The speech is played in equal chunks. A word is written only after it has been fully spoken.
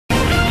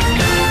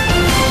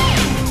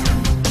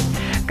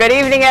Good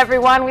evening,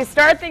 everyone. We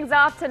start things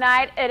off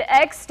tonight at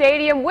X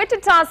Stadium.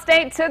 Wichita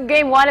State took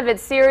game one of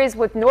its series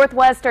with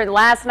Northwestern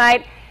last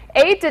night.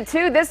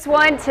 8-2 this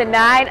one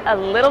tonight, a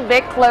little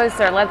bit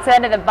closer. Let's head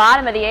to the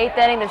bottom of the eighth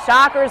inning. The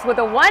Shockers with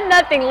a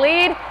 1-0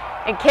 lead,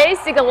 and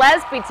Casey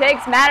Gillespie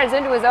takes matters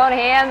into his own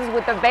hands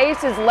with the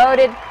bases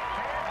loaded.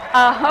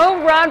 A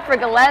home run for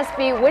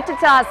Gillespie.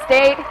 Wichita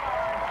State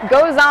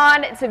goes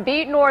on to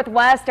beat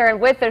Northwestern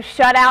with the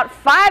shutout.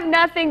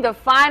 5-0 the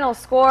final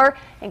score,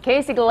 and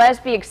Casey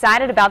Gillespie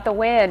excited about the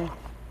win.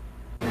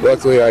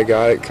 Luckily, I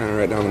got it kind of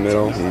right down the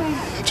middle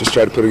and just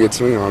tried to put a good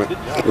swing on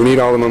it. We need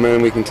all the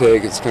momentum we can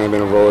take. It's kind of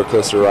been a roller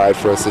coaster ride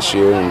for us this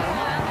year, and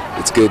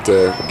it's good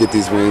to get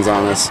these wins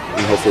on us,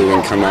 and hopefully we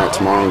can come out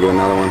tomorrow and get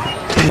another one.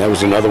 That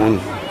was another one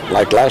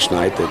like last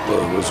night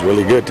that was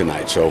really good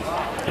tonight, so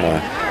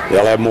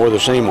they'll have more of the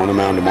same on the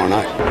mound tomorrow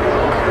night.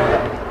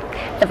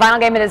 The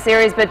final game of the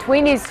series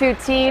between these two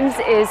teams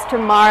is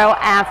tomorrow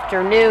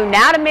afternoon.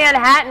 Now to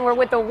Manhattan, where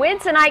with the win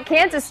tonight,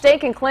 Kansas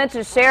State can clinch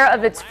a share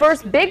of its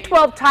first Big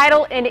 12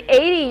 title in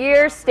 80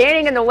 years.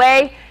 Standing in the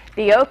way,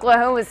 the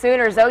Oklahoma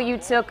Sooners. OU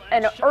took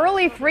an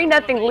early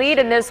 3-0 lead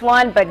in this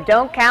one, but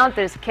don't count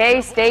this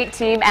K-State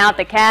team out.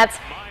 The Cats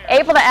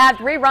able to add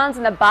 3 runs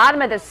in the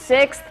bottom of the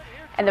 6th.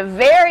 And the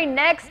very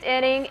next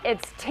inning,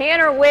 it's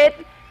Tanner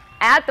Witt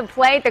at the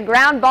plate. The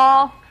ground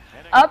ball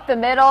up the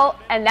middle,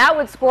 and that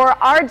would score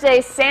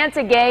R.J.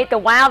 Santagate. The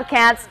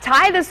Wildcats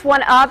tie this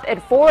one up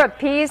at 4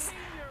 apiece.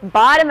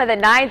 Bottom of the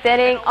 9th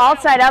inning, all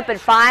tied up at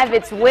 5.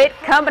 It's Witt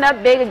coming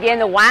up big again.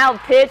 The wild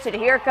pitch, and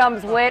here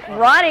comes Witt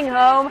running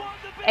home.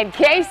 And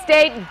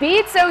K-State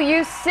beats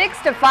OU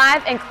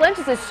 6-5 and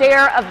clinches a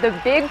share of the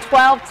Big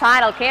 12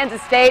 title.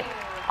 Kansas State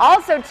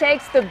also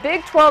takes the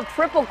Big 12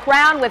 Triple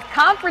Crown with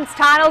conference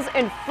titles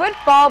in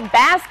football,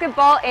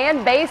 basketball,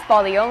 and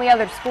baseball. The only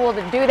other school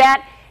to do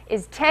that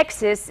is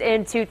Texas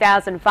in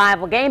 2005.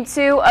 Well, game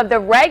 2 of the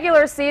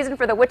regular season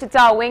for the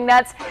Wichita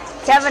Wingnuts.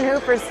 Kevin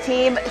Hooper's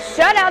team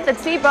shut out the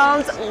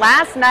T-Bones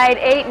last night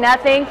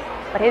 8-0,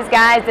 but his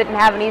guys didn't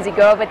have an easy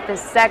go of it the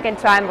second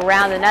time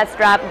around. The Nuts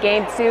drop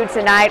game 2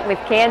 tonight with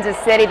Kansas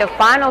City. The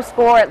final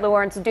score at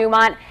Lawrence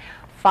Dumont,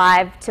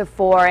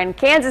 5-4. In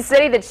Kansas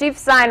City, the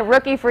Chiefs signed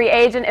rookie free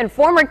agent and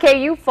former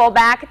KU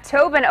fullback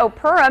Tobin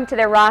Opurum to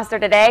their roster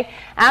today.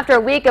 After a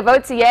week of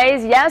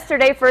OTAs,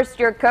 yesterday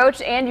first-year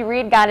coach Andy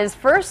Reid got his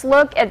first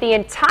look at the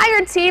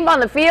entire team on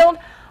the field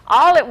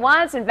all at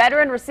once, and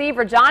veteran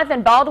receiver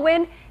Jonathan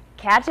Baldwin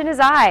catching his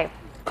eye.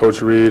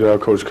 Coach Reid,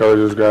 Coach Curry,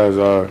 those guys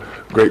are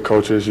great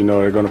coaches. You know,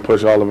 they're going to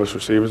push all of us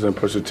receivers and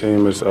push the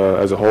team as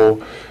a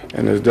whole,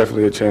 and there's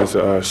definitely a chance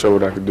to show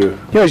what I could do.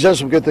 You know, he's done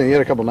some good things. He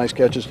had a couple nice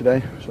catches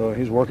today, so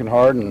he's working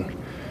hard, and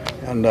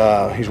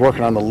he's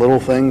working on the little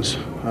things,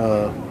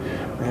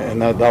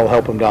 and that'll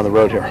help him down the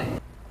road here.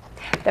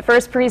 The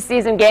first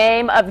preseason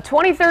game of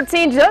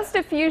 2013 just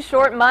a few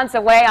short months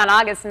away on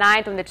August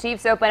 9th when the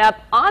Chiefs open up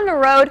on the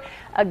road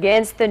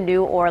against the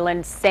New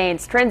Orleans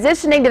Saints.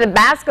 Transitioning to the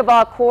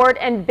basketball court,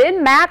 and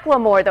Ben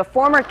McLemore, the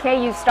former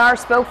KU star,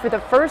 spoke for the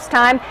first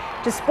time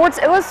to Sports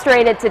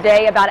Illustrated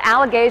today about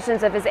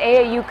allegations of his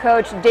AAU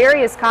coach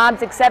Darius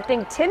Cobbs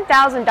accepting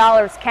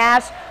 $10,000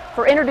 cash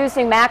for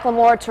introducing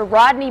McLemore to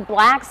Rodney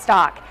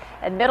Blackstock,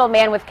 a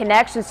middleman with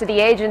connections to the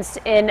agents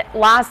in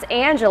Los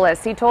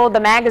Angeles. He told the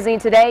magazine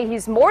today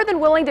he's more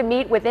than willing to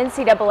meet with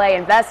NCAA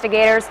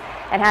investigators,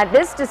 and had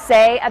this to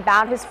say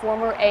about his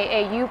former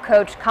AAU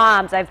coach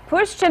Cobbs. I've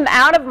pushed him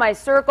out of my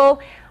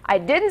circle. I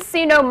didn't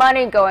see no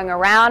money going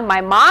around.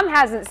 My mom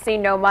hasn't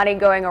seen no money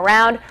going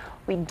around.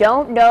 We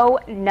don't know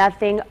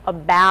nothing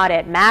about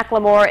it.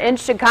 McLemore in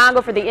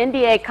Chicago for the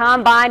NBA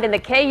Combine, and the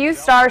KU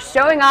star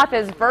showing off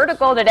his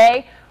vertical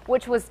today,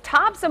 which was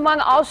tops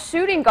among all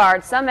shooting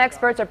guards. Some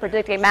experts are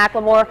predicting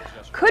McLemore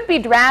could be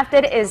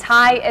drafted as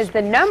high as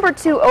the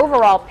 #2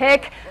 overall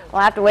pick.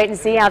 We'll have to wait and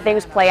see how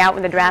things play out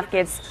when the draft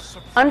gets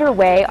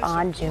underway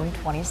on June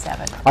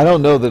 27th. I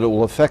don't know that it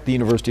will affect the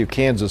University of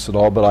Kansas at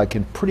all, but I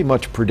can pretty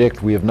much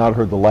predict we have not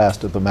heard the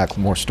last of the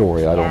McLemore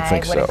story. I don't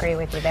think so. I would agree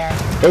with you there.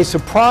 A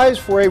surprise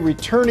for a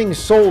returning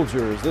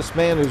soldier as this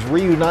man is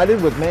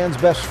reunited with man's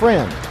best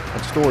friend.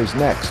 That story's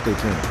next. Stay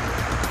tuned.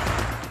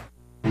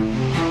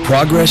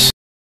 Progress